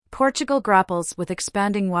Portugal grapples with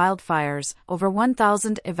expanding wildfires, over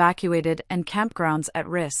 1,000 evacuated and campgrounds at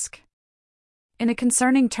risk. In a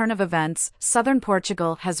concerning turn of events, southern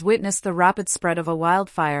Portugal has witnessed the rapid spread of a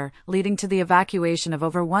wildfire, leading to the evacuation of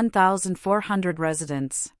over 1,400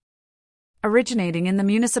 residents. Originating in the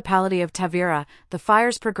municipality of Tavira, the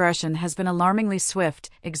fire's progression has been alarmingly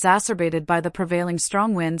swift, exacerbated by the prevailing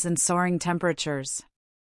strong winds and soaring temperatures.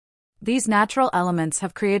 These natural elements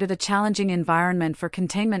have created a challenging environment for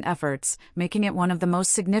containment efforts, making it one of the most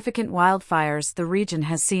significant wildfires the region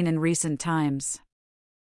has seen in recent times.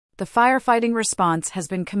 The firefighting response has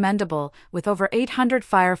been commendable, with over 800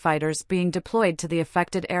 firefighters being deployed to the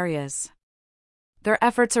affected areas. Their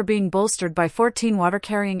efforts are being bolstered by 14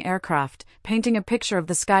 water-carrying aircraft, painting a picture of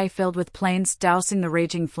the sky filled with planes dousing the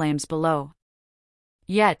raging flames below.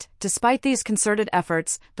 Yet, despite these concerted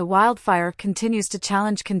efforts, the wildfire continues to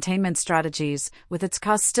challenge containment strategies, with its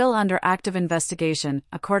cause still under active investigation,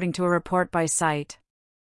 according to a report by Site.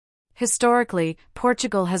 Historically,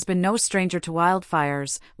 Portugal has been no stranger to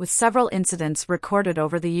wildfires, with several incidents recorded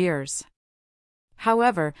over the years.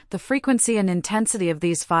 However, the frequency and intensity of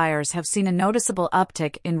these fires have seen a noticeable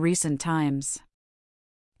uptick in recent times.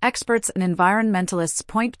 Experts and environmentalists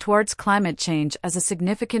point towards climate change as a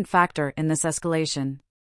significant factor in this escalation.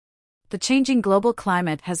 The changing global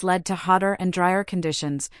climate has led to hotter and drier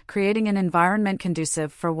conditions, creating an environment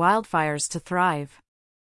conducive for wildfires to thrive.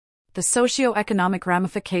 The socio-economic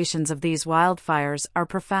ramifications of these wildfires are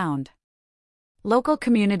profound. Local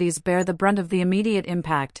communities bear the brunt of the immediate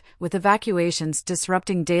impact, with evacuations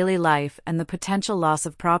disrupting daily life and the potential loss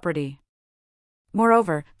of property.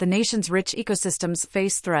 Moreover, the nation's rich ecosystems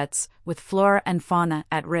face threats, with flora and fauna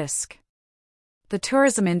at risk. The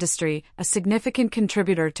tourism industry, a significant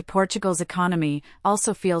contributor to Portugal's economy,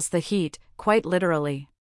 also feels the heat, quite literally.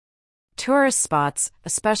 Tourist spots,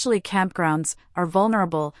 especially campgrounds, are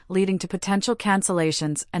vulnerable, leading to potential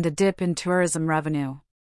cancellations and a dip in tourism revenue.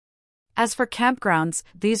 As for campgrounds,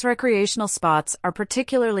 these recreational spots are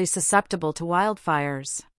particularly susceptible to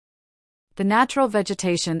wildfires. The natural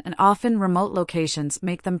vegetation and often remote locations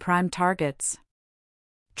make them prime targets.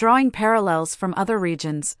 Drawing parallels from other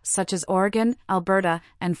regions, such as Oregon, Alberta,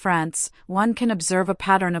 and France, one can observe a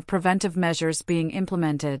pattern of preventive measures being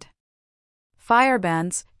implemented. Fire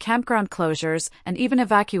bans, campground closures, and even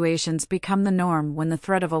evacuations become the norm when the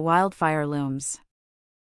threat of a wildfire looms.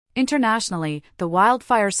 Internationally, the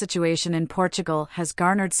wildfire situation in Portugal has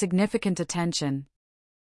garnered significant attention.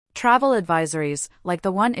 Travel advisories, like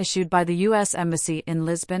the one issued by the U.S. Embassy in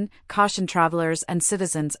Lisbon, caution travelers and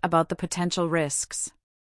citizens about the potential risks.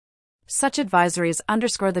 Such advisories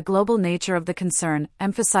underscore the global nature of the concern,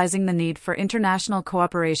 emphasizing the need for international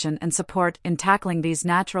cooperation and support in tackling these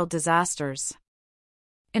natural disasters.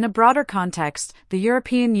 In a broader context, the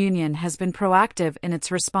European Union has been proactive in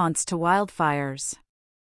its response to wildfires.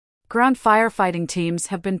 Ground firefighting teams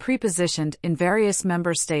have been pre-positioned in various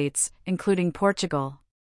member states, including Portugal.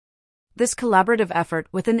 This collaborative effort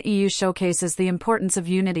within the EU showcases the importance of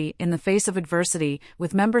unity in the face of adversity,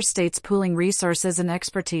 with member states pooling resources and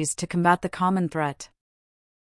expertise to combat the common threat.